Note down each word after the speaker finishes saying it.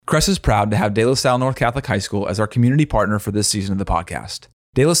Cressa is proud to have De La Salle North Catholic High School as our community partner for this season of the podcast.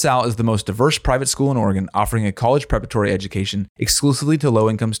 De La Salle is the most diverse private school in Oregon, offering a college preparatory education exclusively to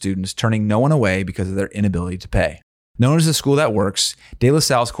low-income students, turning no one away because of their inability to pay. Known as the school that works, De La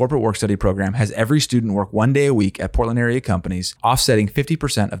Salle's corporate work-study program has every student work 1 day a week at Portland area companies, offsetting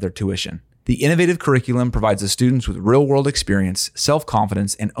 50% of their tuition. The innovative curriculum provides the students with real-world experience,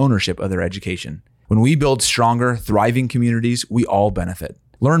 self-confidence, and ownership of their education. When we build stronger, thriving communities, we all benefit.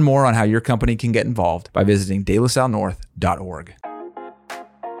 Learn more on how your company can get involved by visiting delasallenorth.org.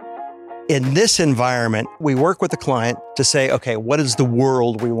 In this environment, we work with the client to say, okay, what is the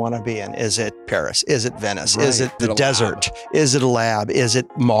world we want to be in? Is it Paris? Is it Venice? Right. Is it the desert? Is it a lab? Is it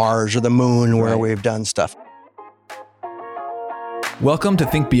Mars or the moon where we've done stuff? Welcome to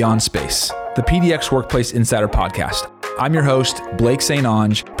Think Beyond Space, the PDX Workplace Insider Podcast. I'm your host, Blake St.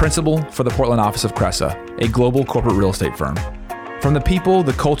 Onge, principal for the Portland office of Cressa, a global corporate real estate firm. From the people,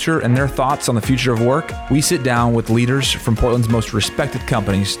 the culture, and their thoughts on the future of work, we sit down with leaders from Portland's most respected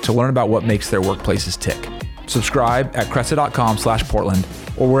companies to learn about what makes their workplaces tick. Subscribe at cressa.com/Portland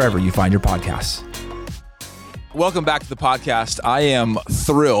or wherever you find your podcasts. Welcome back to the podcast. I am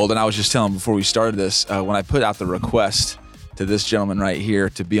thrilled, and I was just telling before we started this, when I put out the request to this gentleman right here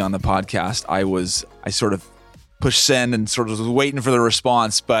to be on the podcast, I sort of pushed send and sort of was waiting for the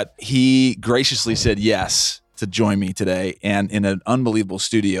response, but he graciously said yes to join me today and in an unbelievable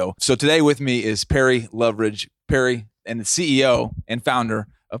studio. So today with me is Perry Loveridge. Perry, and the CEO and founder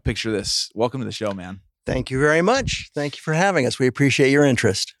of Picture This. Welcome to the show, man. Thank you very much. Thank you for having us. We appreciate your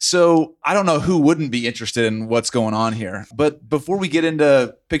interest. So I don't know who wouldn't be interested in what's going on here, but before we get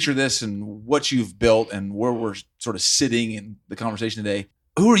into Picture This and what you've built and where we're sort of sitting in the conversation today,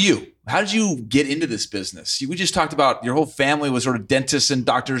 who are you? How did you get into this business? We just talked about your whole family was sort of dentists and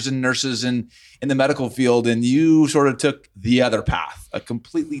doctors and nurses in the medical field, and you sort of took the other path, a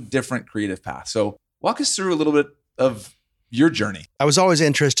completely different creative path. So walk us through a little bit of your journey. I was always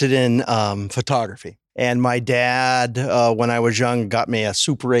interested in photography. And my dad, when I was young, got me a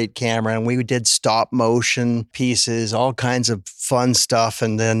Super 8 camera, and we did stop motion pieces, all kinds of fun stuff.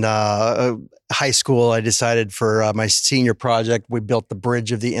 And then high school, I decided for my senior project, we built the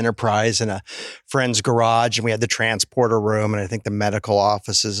bridge of the Enterprise in a friend's garage, and we had the transporter room, and I think the medical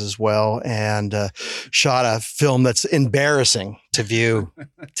offices as well, and shot a film that's embarrassing to view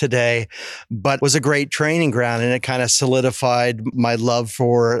today, but was a great training ground, and it kind of solidified my love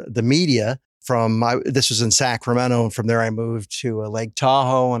for the media. This was in Sacramento, and from there I moved to Lake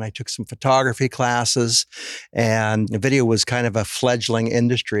Tahoe, and I took some photography classes, and video was kind of a fledgling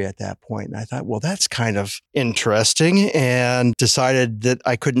industry at that point. And I thought, well, that's kind of interesting, and decided that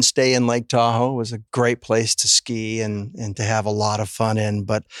I couldn't stay in Lake Tahoe. It was a great place to ski and to have a lot of fun in,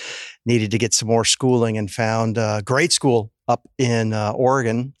 but needed to get some more schooling, and found a great school up in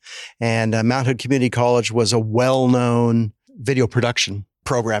Oregon. And Mount Hood Community College was a well-known video production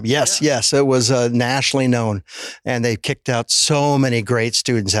program. Yes. It was nationally known. And they kicked out so many great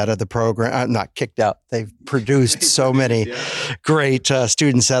students out of the program. Not kicked out. They've produced so many great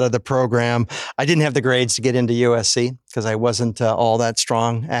students out of the program. I didn't have the grades to get into USC because I wasn't all that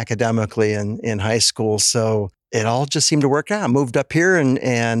strong academically in high school. So it all just seemed to work out. I moved up here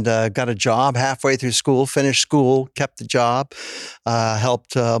and got a job halfway through school, finished school, kept the job,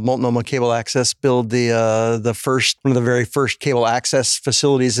 helped Multnomah Cable Access build one of the very first cable access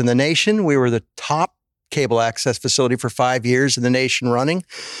facilities in the nation. We were the top cable access facility for 5 years in the nation running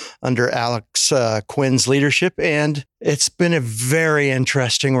under Alex Quinn's leadership. And it's been a very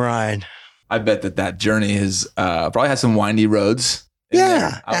interesting ride. I bet that journey has probably had some windy roads.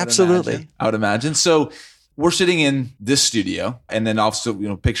 Yeah, absolutely. I would imagine. So we're sitting in this studio, and then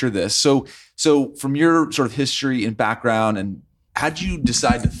also, picture this. So from your sort of history and background, and how did you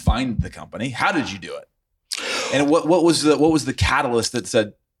decide to find the company? How did you do it? And what was the catalyst that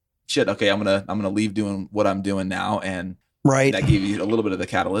said, shit, okay, I'm gonna leave doing what I'm doing now, and that gave you a little bit of the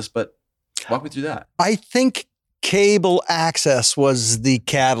catalyst. But walk me through that. I think cable access was the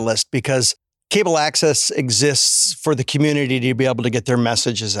catalyst, because cable access exists for the community to be able to get their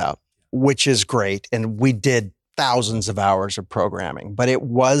messages out, which is great. And we did thousands of hours of programming, but it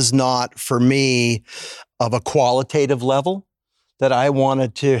was not for me of a qualitative level that I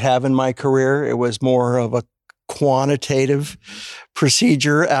wanted to have in my career. It was more of a quantitative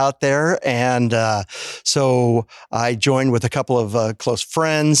procedure out there. And so I joined with a couple of close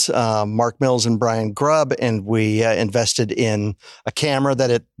friends, Mark Mills and Brian Grubb, and we invested in a camera that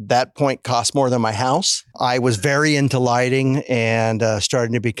at that point cost more than my house. I was very into lighting and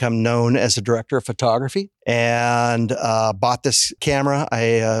starting to become known as a director of photography, and bought this camera.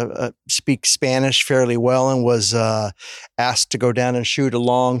 I speak Spanish fairly well and was asked to go down and shoot a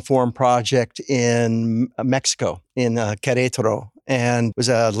long form project in Mexico, in Querétaro. And it was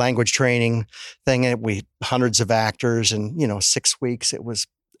a language training thing. And we hundreds of actors and, 6 weeks. It was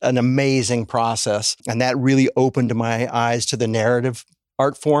an amazing process. And that really opened my eyes to the narrative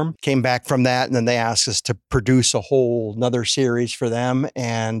art form. Came back from that, and then they asked us to produce a whole another series for them.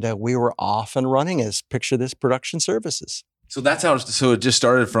 And we were off and running as Picture This Production Services. So that's how, so it just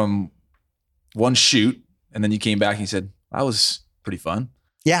started from one shoot, and then you came back and you said, that was pretty fun.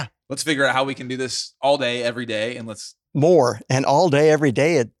 Yeah. Let's figure out how we can do this all day, every day, and let's more. And all day, every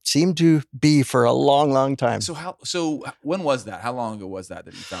day, it seemed to be for a long, long time. So when was that? How long ago was that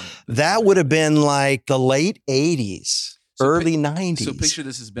you found it? That would have been like the late 80s, early 90s. So Picture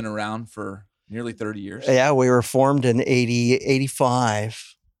This has been around for nearly 30 years. Yeah, we were formed in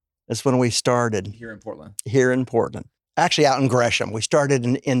 85. That's when we started. Here in Portland. Here in Portland. Actually, out in Gresham. We started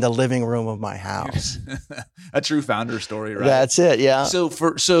in the living room of my house. A true founder story, right? That's it, yeah.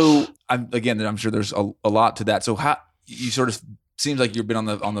 I'm sure there's a lot to that. So how you sort of seems like you've been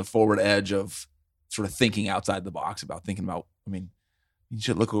on the forward edge of sort of thinking outside the box about thinking about. I mean, you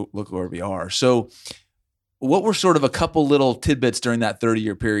should look where we are. So, what were sort of a couple little tidbits during that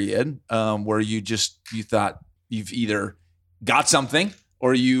 30-year period where you thought you've either got something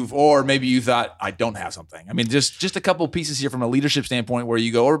or maybe you thought I don't have something. I mean, just a couple pieces here from a leadership standpoint where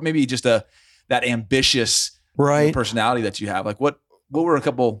you go, or maybe just that ambitious personality that you have. Like what were a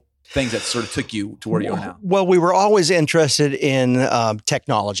couple things that sort of took you to where you are now? Well, we were always interested in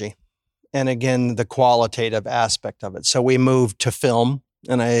technology, and again, the qualitative aspect of it. So we moved to film.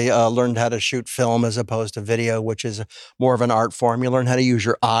 And I learned how to shoot film as opposed to video, which is more of an art form. You learn how to use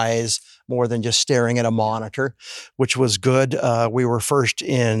your eyes more than just staring at a monitor, which was good. We were first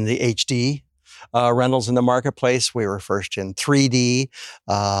in the HD rentals in the marketplace. We were first in 3D.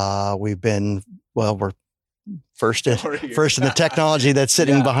 We're first in the technology that's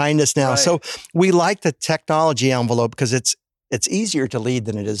sitting behind us now. Right. So we like the technology envelope because it's easier to lead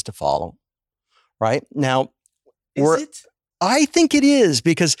than it is to follow. Right now, is it? I think it is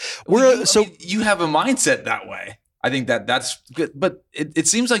because you have a mindset that way. I think that's good, but it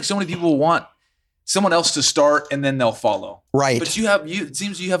seems like so many people want someone else to start and then they'll follow. Right. But it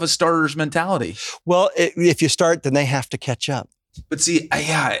seems you have a starter's mentality. Well, if you start, then they have to catch up. But see,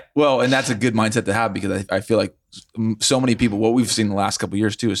 and that's a good mindset to have because I feel like so many people, what we've seen the last couple of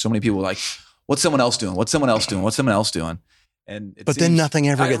years too, is so many people like, what's someone else doing? What's someone else doing? What's someone else doing? But then nothing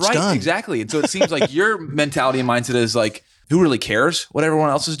ever gets done. Exactly. And so it seems like your mentality and mindset is like, who really cares what everyone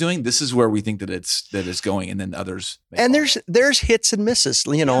else is doing? This is where we think that it's going, and then others. And there's hits and misses,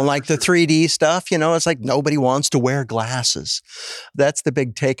 the 3D stuff. It's like nobody wants to wear glasses. That's the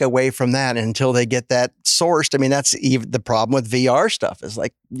big takeaway from that. And until they get that sourced, I mean, that's even the problem with VR stuff. Is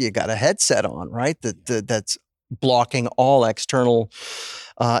like you got a headset on, right? That's blocking all external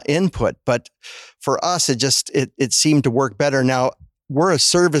input. But for us, it seemed to work better. Now we're a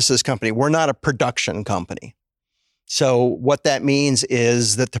services company. We're not a production company. So what that means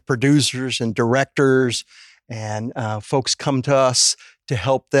is that the producers and directors and folks come to us to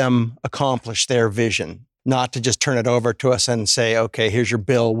help them accomplish their vision, not to just turn it over to us and say, okay, here's your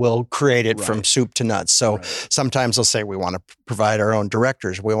bill. We'll create it from soup to nuts. So sometimes they'll say, we want to provide our own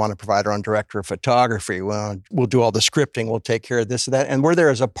directors. We want to provide our own director of photography. We'll do all the scripting. We'll take care of this or that. And we're there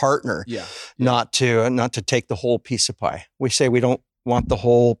as a partner, not to take the whole piece of pie. We say we don't want the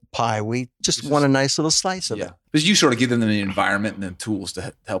whole pie. We just want a nice little slice of it. Because you sort of give them the environment and the tools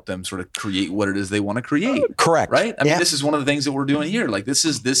to help them sort of create what it is they want to create. Correct. Right? I mean, this is one of the things that we're doing here. Like this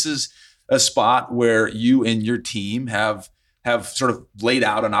is a spot where you and your team have sort of laid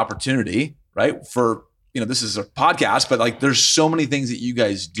out an opportunity, right? For, this is a podcast, but like there's so many things that you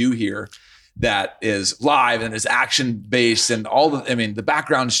guys do here that is live and is action based and the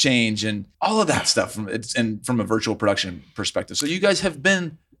backgrounds change and all of that stuff from a virtual production perspective. So you guys have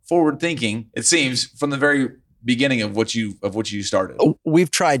been forward thinking, it seems, from the very beginning of what you started.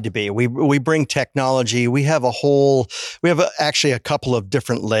 We've tried to be. We bring technology. We have actually a couple of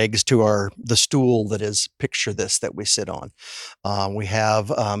different legs to the stool that is Picture This that we sit on. We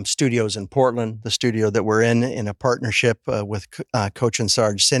have studios in Portland, the studio that we're in a partnership with Coach and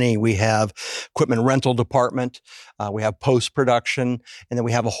Sarge Cine. We have equipment rental department. We have post-production, and then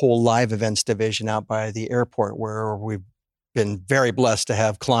we have a whole live events division out by the airport where we've been very blessed to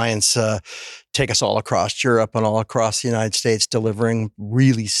have clients take us all across Europe and all across the United States, delivering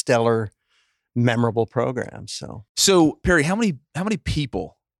really stellar, memorable programs. So Perry, how many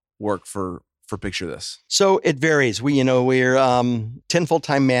people work for Picture This? So it varies. We're 10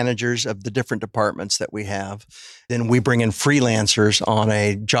 full-time managers of the different departments that we have. Then we bring in freelancers on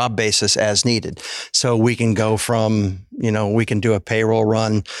a job basis as needed. So we can go from, we can do a payroll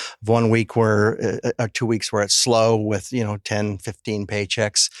run of 1 week or 2 weeks where it's slow with, 10, 15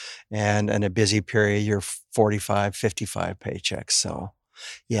 paychecks, and in a busy period, you're 45, 55 paychecks. So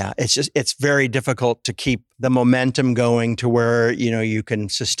yeah, it's very difficult to keep the momentum going to where, you can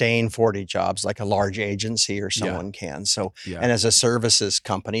sustain 40 jobs like a large agency or someone can. So, and as a services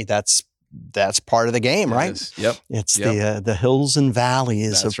company, that's part of the game, right? Yep. It's the hills and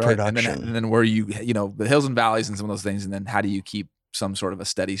valleys of production. And then where the hills and valleys and some of those things. And then how do you keep some sort of a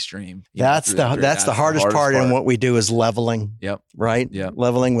steady stream? That's the hardest part in what we do is leveling. Yep. Right? Yep.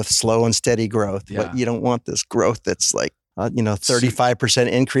 Leveling with slow and steady growth. Yeah. But you don't want this growth that's like, 35%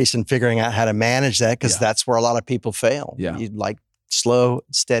 increase in figuring out how to manage that, because that's where a lot of people fail. Yeah. You'd like slow,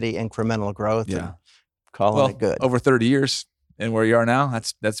 steady, incremental growth and calling it good. Over 30 years and where you are now,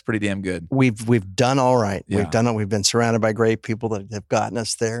 that's pretty damn good. We've done all right. Yeah. We've done it. We've been surrounded by great people that have gotten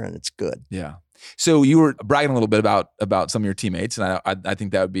us there, and it's good. Yeah. So you were bragging a little bit about some of your teammates, and I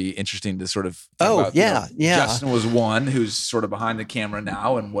think that would be interesting to sort of talk about. Yeah. Justin was one who's sort of behind the camera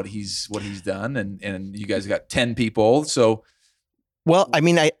now, and what he's done, and you guys got 10 people. So, well, I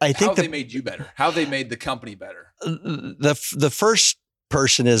mean, I think how they made you better, how they made the company better. The first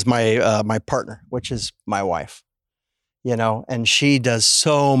person is my partner, which is my wife. And she does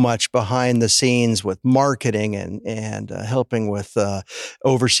so much behind the scenes with marketing and helping with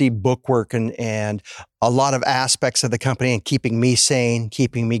oversee bookwork and a lot of aspects of the company, and keeping me sane,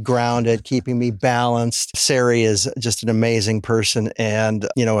 keeping me grounded, keeping me balanced. Sari is just an amazing person and,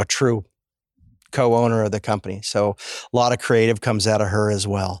 a true co-owner of the company. So a lot of creative comes out of her as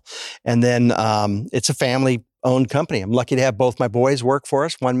well. And then it's a family-owned company. I'm lucky to have both my boys work for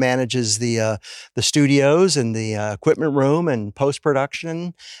us. One manages the studios and the equipment room and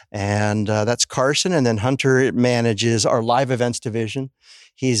post-production, and that's Carson. And then Hunter manages our live events division.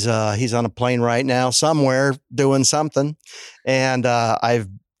 He's on a plane right now somewhere doing something, and I've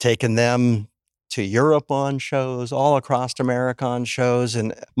taken them to Europe on shows, all across America on shows.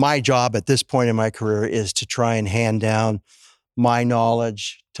 And my job at this point in my career is to try and hand down my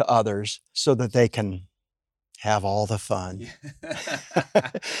knowledge to others so that they can have all the fun.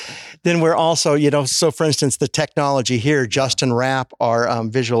 Then we're also, so for instance, the technology here, Justin Rapp, our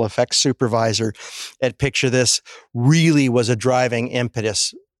visual effects supervisor at Picture This, really was a driving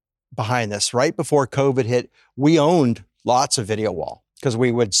impetus behind this. Right before COVID hit, we owned lots of video wall, because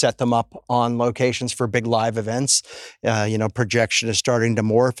we would set them up on locations for big live events. Projection is starting to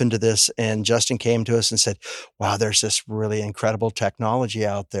morph into this. And Justin came to us and said, wow, there's this really incredible technology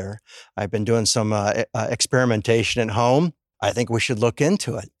out there. I've been doing some experimentation at home. I think we should look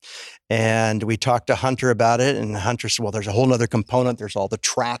into it. And we talked to Hunter about it, and Hunter said, well, there's a whole nother component. There's all the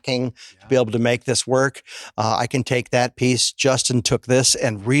tracking to be able to make this work. I can take that piece. Justin took this,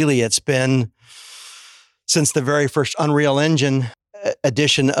 and really it's been, since the very first Unreal Engine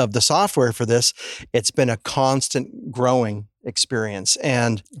edition of the software for this, it's been a constant growing experience.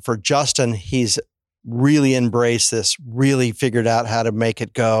 And for Justin, he's really embraced this, really figured out how to make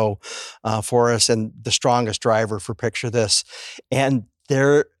it go for us, and the strongest driver for Picture This. And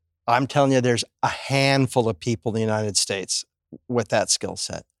I'm telling you, there's a handful of people in the United States with that skill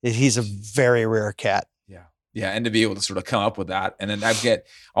set. He's a very rare cat. Yeah, and to be able to sort of come up with that, and then I get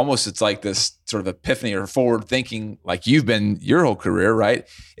almost, it's like this sort of epiphany or forward thinking, like you've been your whole career, right?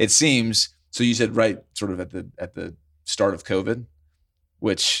 It seems. So you said right, sort of at the start of COVID,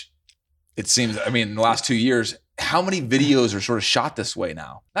 which it seems. I mean, in the last 2 years, how many videos are sort of shot this way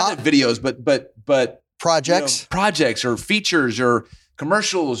now? Not videos, but projects or features or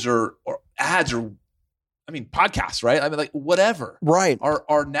commercials or ads or. I mean, podcasts, right? I mean, like whatever, right?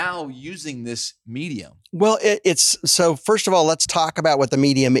 Are now using this medium. Well, it's so. First of all, let's talk about what the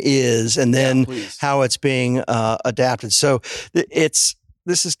medium is, and then how it's being adapted. So, this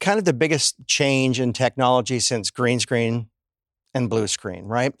is kind of the biggest change in technology since green screen and blue screen,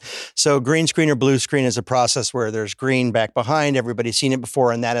 right? So green screen or blue screen is a process where there's green back behind, everybody's seen it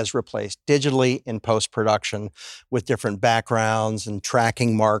before, and that is replaced digitally in post-production with different backgrounds and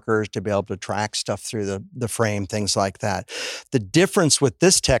tracking markers to be able to track stuff through the frame, things like that. The difference with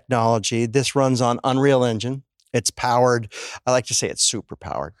this technology, this runs on Unreal Engine, It's powered, I like to say it's super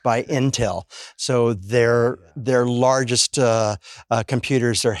powered by Intel. So their largest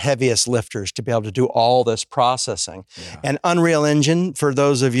computers, their heaviest lifters to be able to do all this processing. Yeah. And Unreal Engine, for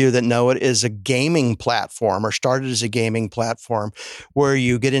those of you that know it, is a gaming platform, or started as a gaming platform, where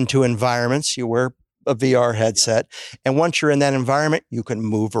you get into environments, you wear a VR headset, and once you're in that environment, you can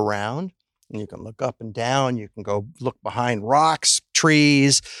move around. And you can look up and down, you can go look behind rocks,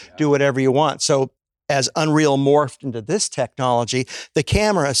 trees, do whatever you want. So as Unreal morphed into this technology, the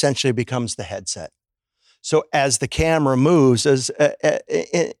camera essentially becomes the headset. So as the camera moves, as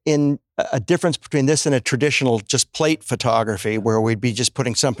in a difference between this and a traditional just plate photography, where we'd be just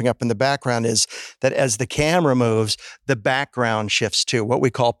putting something up in the background, is that as the camera moves, the background shifts too, what we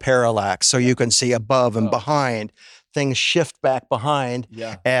call parallax. So you can see above and behind. Things shift back behind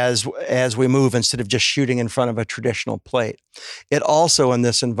as we move, instead of just shooting in front of a traditional plate. It also, in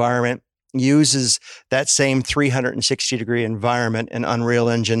this environment, uses that same 360-degree environment in Unreal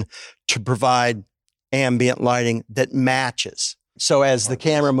Engine to provide ambient lighting that matches. So as the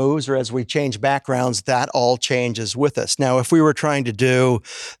camera moves, or as we change backgrounds, that all changes with us. Now, if we were trying to do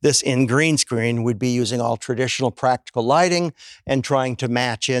this in green screen, we'd be using all traditional practical lighting and trying to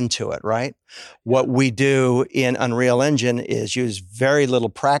match into it, right? What we do in Unreal Engine is use very little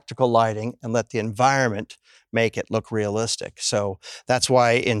practical lighting and let the environment make it look realistic. So that's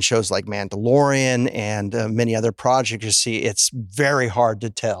why in shows like Mandalorian and many other projects, you see it's very hard to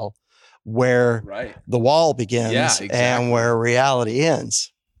tell where the wall begins and where reality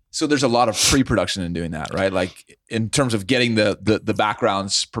ends. So there's a lot of pre-production in doing that, right? Like in terms of getting the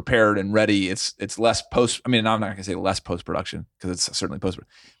backgrounds prepared and ready, it's less post. I mean, I'm not gonna say less post-production, because it's certainly post,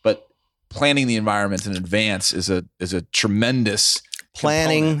 but planning the environment in advance is a tremendous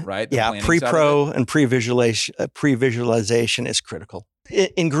planning, right? Yeah, pre-pro and pre-visualization is critical.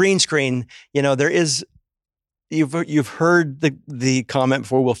 In green screen, there is. You've heard the comment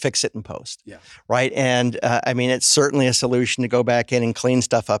before, we'll fix it in post, right? And I mean, it's certainly a solution to go back in and clean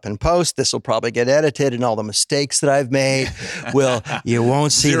stuff up in post. This will probably get edited, and all the mistakes that I've made you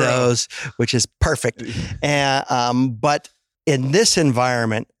won't see those, which is perfect. But in this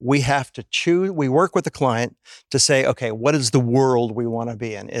environment, we have to choose. We work with the client to say, okay, what is the world we want to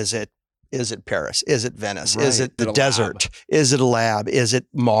be in? Is it Paris? Is it Venice? Right. Is it the desert? Is it a lab? Is it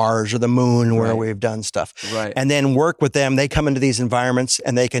Mars or the moon where we've done stuff? Right. And then work with them. They come into these environments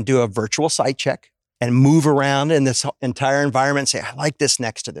and they can do a virtual site check and move around in this entire environment and say, I like this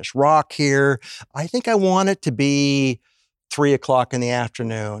next to this rock here. I think I want it to be 3:00 in the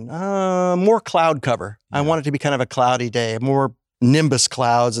afternoon. More cloud cover. I want it to be kind of a cloudy day, more nimbus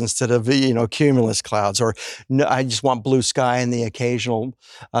clouds instead of cumulus clouds, or I just want blue sky and the occasional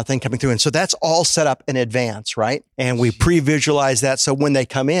thing coming through. And so that's all set up in advance, right? And we pre-visualize that, so when they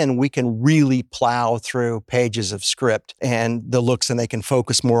come in, we can really plow through pages of script and the looks, and they can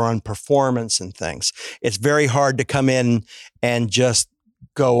focus more on performance and things. It's very hard to come in and just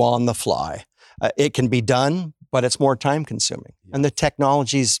go on the fly. It can be done, but it's more time consuming. And the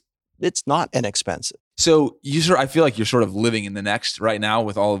technology's, it's not inexpensive. So I feel like you're sort of living in the next right now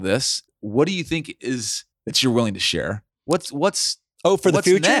with all of this. What do you think is that you're willing to share? What's the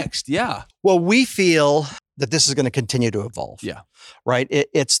future next? Yeah. Well, we feel that this is going to continue to evolve. Yeah. Right.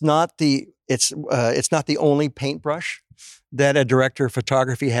 It's not the only paintbrush that a director of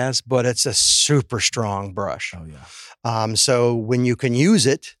photography has, but it's a super strong brush. Oh yeah. So when you can use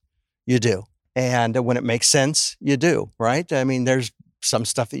it, you do, and when it makes sense, you do. Right. I mean, there's some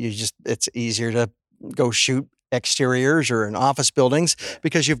stuff that it's easier to go shoot exteriors or in office buildings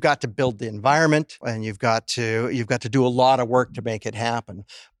because you've got to build the environment and you've got to do a lot of work to make it happen.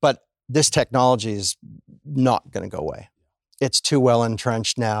 But this technology is not going to go away. It's too well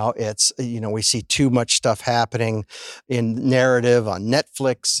entrenched now. It's, we see too much stuff happening in narrative on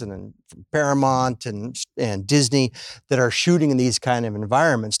Netflix and Paramount and Disney that are shooting in these kind of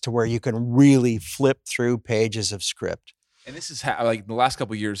environments to where you can really flip through pages of script. And this is how, like, the last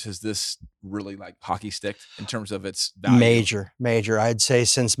couple of years, has this really hockey sticked in terms of its value? Major. I'd say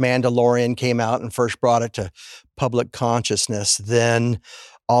since Mandalorian came out and first brought it to public consciousness, then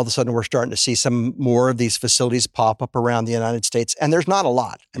all of a sudden we're starting to see some more of these facilities pop up around the United States. And there's not a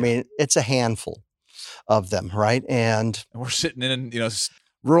lot. I mean, it's a handful of them, right? And we're sitting in,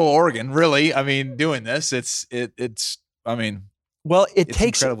 rural Oregon, really. I mean, doing this, well, it's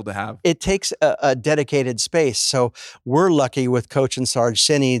incredible to have. It takes a dedicated space. So we're lucky with Coach and Sarge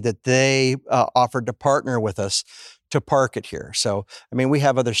Cine that they offered to partner with us to park it here. So, I mean, we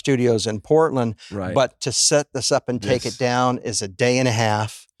have other studios in Portland, Right. but to set this up and take it down is a day and a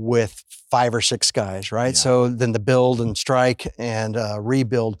half with 5 or 6 guys, right? Yeah. So then the build and strike and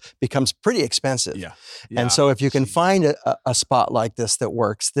rebuild becomes pretty expensive. Yeah. And so if you can find a spot like this that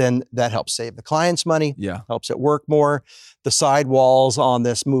works, then that helps save the client's money, Yeah. helps it work more. The side walls on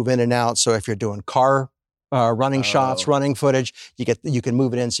this move in and out. So if you're doing car running shots, running footage, you can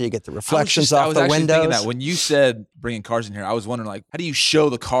move it in so you get the reflections off the windows. Thinking that when you said bringing cars in here, I was wondering, like, how do you show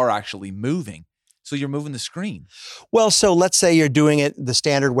the car actually moving? So you're moving the screen. Well, so let's say you're doing it the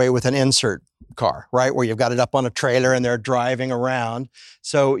standard way with an insert car, right? Where you've got it up on a trailer and they're driving around.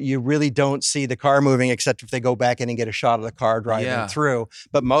 So you really don't see the car moving except if they go back in and get a shot of the car driving through.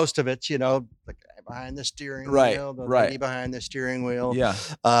 But most of it's, the guy behind the steering wheel, the lady behind the steering wheel,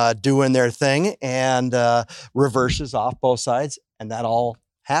 doing their thing, and reverses off both sides. And that all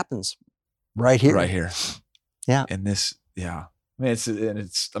happens right here. Right here. Yeah. And this,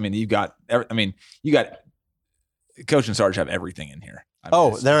 I mean, you got Coach and Sarge have everything in here. I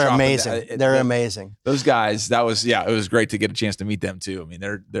mean, they're amazing. They're amazing. Those guys, it was great to get a chance to meet them too. I mean,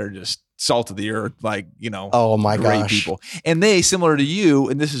 they're just salt of the earth, like, oh my great gosh. people. And they, similar to you,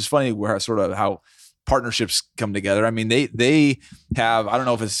 and this is funny where sort of how partnerships come together. I mean, they have, I don't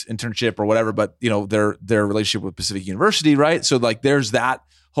know if it's internship or whatever, but their relationship with Pacific University, right? So like there's that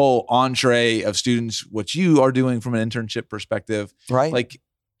whole entree of students, what you are doing from an internship perspective, right? Like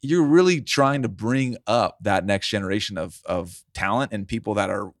you're really trying to bring up that next generation of talent and people that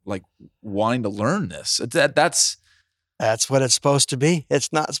are like wanting to learn this. That's what it's supposed to be.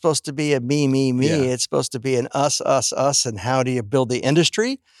 It's not supposed to be a me. Yeah. It's supposed to be an us. And how do you build the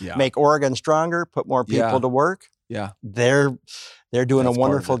industry, make Oregon stronger, put more people to work? Yeah. They're doing That's a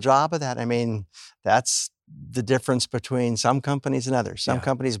wonderful job of that. I mean, that's the difference between some companies and others. Some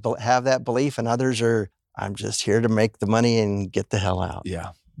companies have that belief and others are, I'm just here to make the money and get the hell out.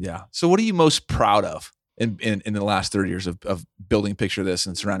 Yeah. Yeah. So what are you most proud of in the last 30 years of building Picture This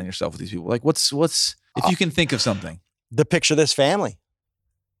and surrounding yourself with these people? Like what's if you can think of something? The Picture This family,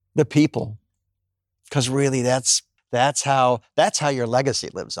 the people, because really that's how your legacy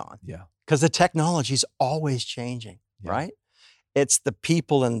lives on. Yeah. Because the technology is always changing, right? It's the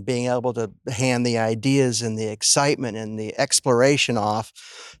people and being able to hand the ideas and the excitement and the exploration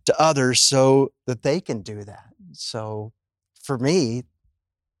off to others so that they can do that. So for me,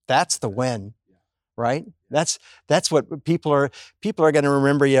 that's the win, right? That's what people are going to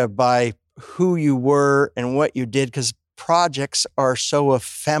remember you by who you were and what you did, because projects are so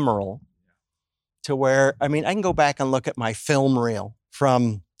ephemeral to where, I mean, I can go back and look at my film reel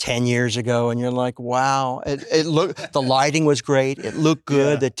from 10 years ago and you're like, wow, it looked, the lighting was great. It looked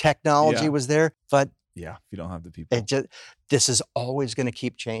good. The technology was there, but if you don't have the people, this is always going to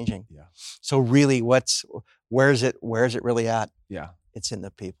keep changing. Yeah. So really where's it really at? Yeah. It's in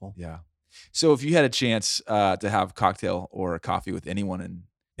the people. Yeah. So if you had a chance to have a cocktail or a coffee with anyone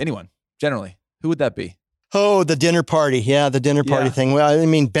generally, who would that be? Oh, the dinner party. Yeah, the dinner party thing. Well, I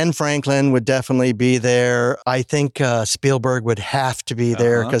mean, Ben Franklin would definitely be there. I think Spielberg would have to be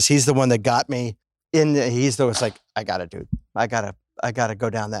there because he's the one that got me in. He's the was like, I gotta go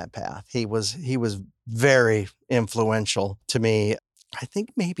down that path. He was very influential to me. I think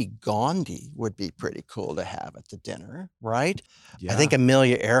maybe Gandhi would be pretty cool to have at the dinner, right? Yeah. I think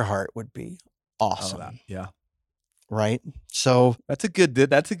Amelia Earhart would be awesome. Right? So that's a great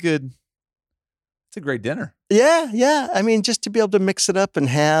dinner. Yeah. I mean, just to be able to mix it up and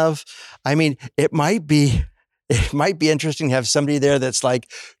have, I mean, it might be interesting to have somebody there that's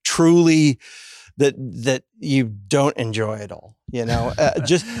like truly that you don't enjoy it all,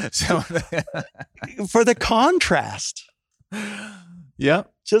 just for the contrast. Yeah.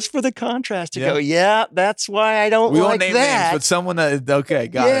 Just for the contrast to go, that's why I don't like that. We won't name names, but someone that, okay,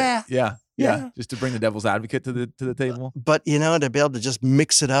 got it. Yeah. Just to bring the devil's advocate to the table. But, to be able to just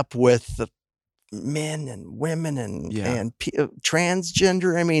mix it up with the men and women and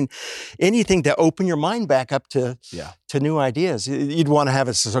transgender. I mean, anything to open your mind back up to new ideas. You'd want to have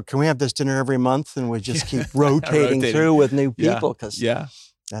it. So can we have this dinner every month? And we just keep rotating through with new people. Because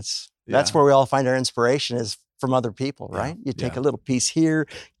that's where we all find our inspiration is from other people, right? You take a little piece here,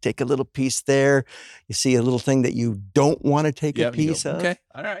 take a little piece there. You see a little thing that you don't want to take a piece of. Okay,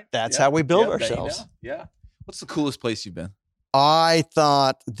 all right. That's how we build ourselves. Yeah. What's the coolest place you've been? I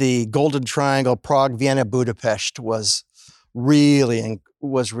thought the Golden Triangle, Prague, Vienna, Budapest was really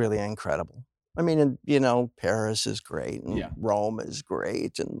incredible. I mean, Paris is great and Rome is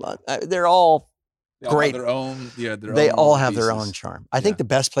great, and they're all great. They all have their own charm. I think the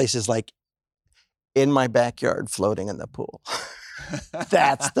best place is like in my backyard floating in the pool.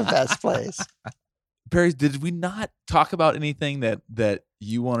 That's the best place. Perry, did we not talk about anything that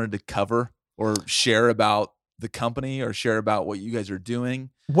you wanted to cover or share about the company or share about what you guys are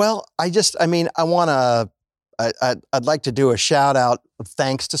doing? Well, I'd like to do a shout out of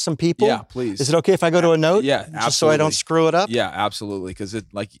thanks to some people. Yeah, please. Is it okay if I go to a note? Yeah, absolutely. Just so I don't screw it up? Yeah, absolutely. Because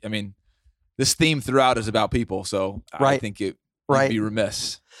this theme throughout is about people. So I think it would be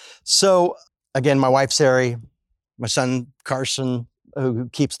remiss. So again, my wife, Sari, my son, Carson, who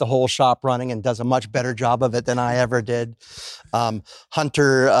keeps the whole shop running and does a much better job of it than I ever did.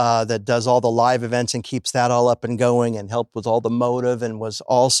 Hunter, that does all the live events and keeps that all up and going and helped with all the motive and was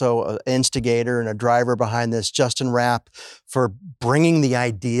also an instigator and a driver behind this. Justin Rapp for bringing the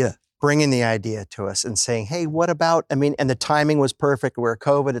idea to us and saying, hey, what about, and the timing was perfect. We're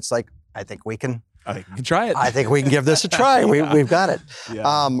COVID. It's like, I think we can try it. I think we can give this a try. We've got it.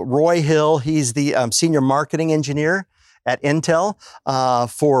 Yeah. Roy Hill, he's the senior marketing engineer at Intel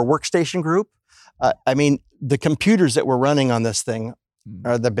for Workstation Group. The computers that we're running on this thing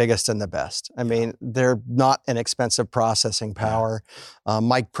are the biggest and the best. They're not an expensive processing power.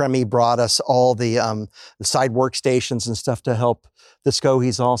 Mike Premi brought us all the side workstations and stuff to help this go.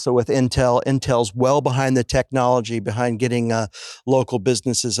 He's also with Intel. Intel's well behind the technology, behind getting local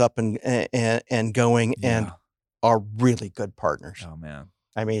businesses up and going, and are really good partners. Oh man.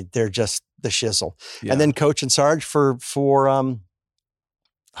 They're just the shizzle. Yeah. And then Coach and Sarge for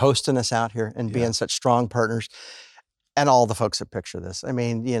hosting us out here and being such strong partners. And all the folks that picture this.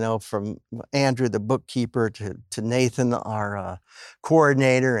 From Andrew, the bookkeeper, to Nathan, our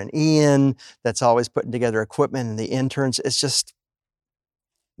coordinator, and Ian, that's always putting together equipment, and the interns. It's just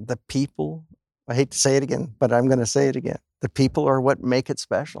the people. I hate to say it again, but I'm going to say it again. The people are what make it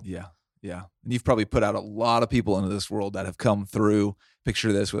special. Yeah. Yeah. And you've probably put out a lot of people into this world that have come through,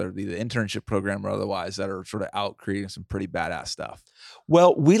 picture this, whether it be the internship program or otherwise, that are sort of out creating some pretty badass stuff.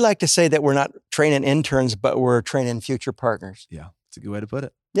 Well, we like to say that we're not training interns, but we're training future partners. Yeah. It's a good way to put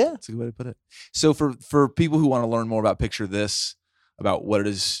it. Yeah. It's a good way to put it. So for people who want to learn more about Picture This, about what it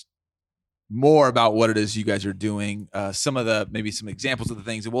is, more about what it is you guys are doing, some examples of the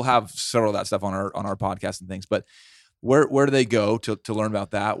things, and we'll have several of that stuff on our podcast and things, but where do they go to learn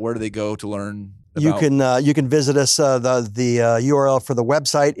about that? Where do they go to learn about? You can visit us. The URL for the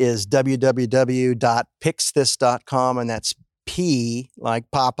website is www.pixthis.com, and that's P like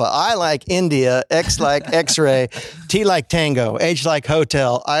Papa, I like India, X like X-ray, T like Tango, H like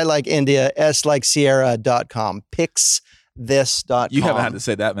Hotel, I like India, S like Sierra.com. Pixthis.com. You haven't had to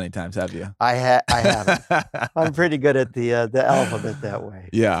say that many times, have you? I haven't. I'm pretty good at the alphabet that way.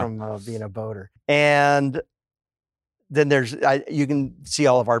 Yeah. From being a boater. And then you can see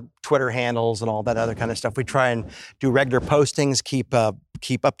all of our Twitter handles and all that other kind of stuff. We try and do regular postings, keep up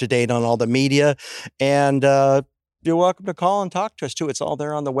to date on all the media, and you're welcome to call and talk to us too. It's all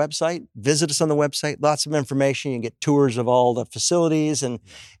there on the website. Visit us on the website. Lots of information. You can get tours of all the facilities, and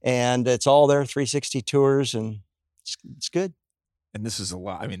it's all there. 360 tours, and it's good. And this is a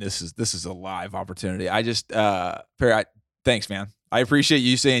lot. This is a live opportunity. I just Perry, thanks, man. I appreciate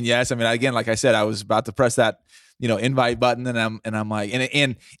you saying yes. Again, like I said, I was about to press that invite button, and I'm like,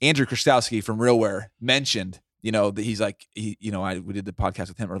 and Andrew Krastowski from RealWear mentioned, that he's like, we did the podcast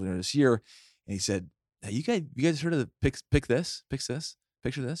with him earlier this year, and he said, hey, you guys heard of the Picture This?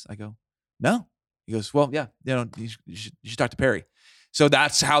 I go, no. He goes, well, yeah, you should talk to Perry. So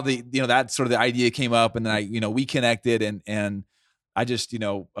that's how that's sort of the idea came up, and then we connected, and I just,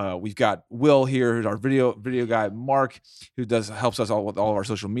 we've got Will here, who's our video guy, Mark, who helps us all with all of our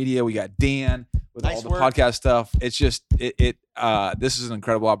social media. We got Dan with all the podcast stuff. It's just, this is an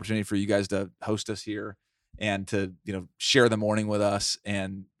incredible opportunity for you guys to host us here and to, share the morning with us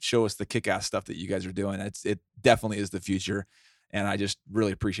and show us the kick-ass stuff that you guys are doing. It definitely is the future. And I just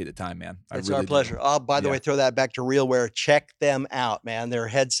really appreciate the time, man. It's our pleasure. I'll, by the way, throw that back to RealWear. Check them out, man. Their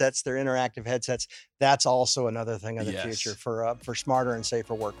headsets, their interactive headsets. That's also another thing of the future for smarter and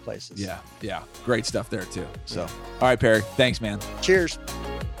safer workplaces. Yeah. Great stuff there too. So, all right, Perry. Thanks, man. Cheers.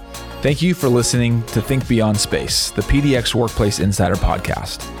 Thank you for listening to Think Beyond Space, the PDX Workplace Insider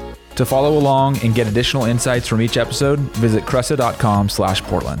Podcast. To follow along and get additional insights from each episode, visit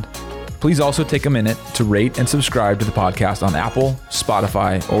cresa.com/Portland. Please also take a minute to rate and subscribe to the podcast on Apple,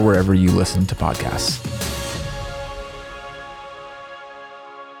 Spotify, or wherever you listen to podcasts.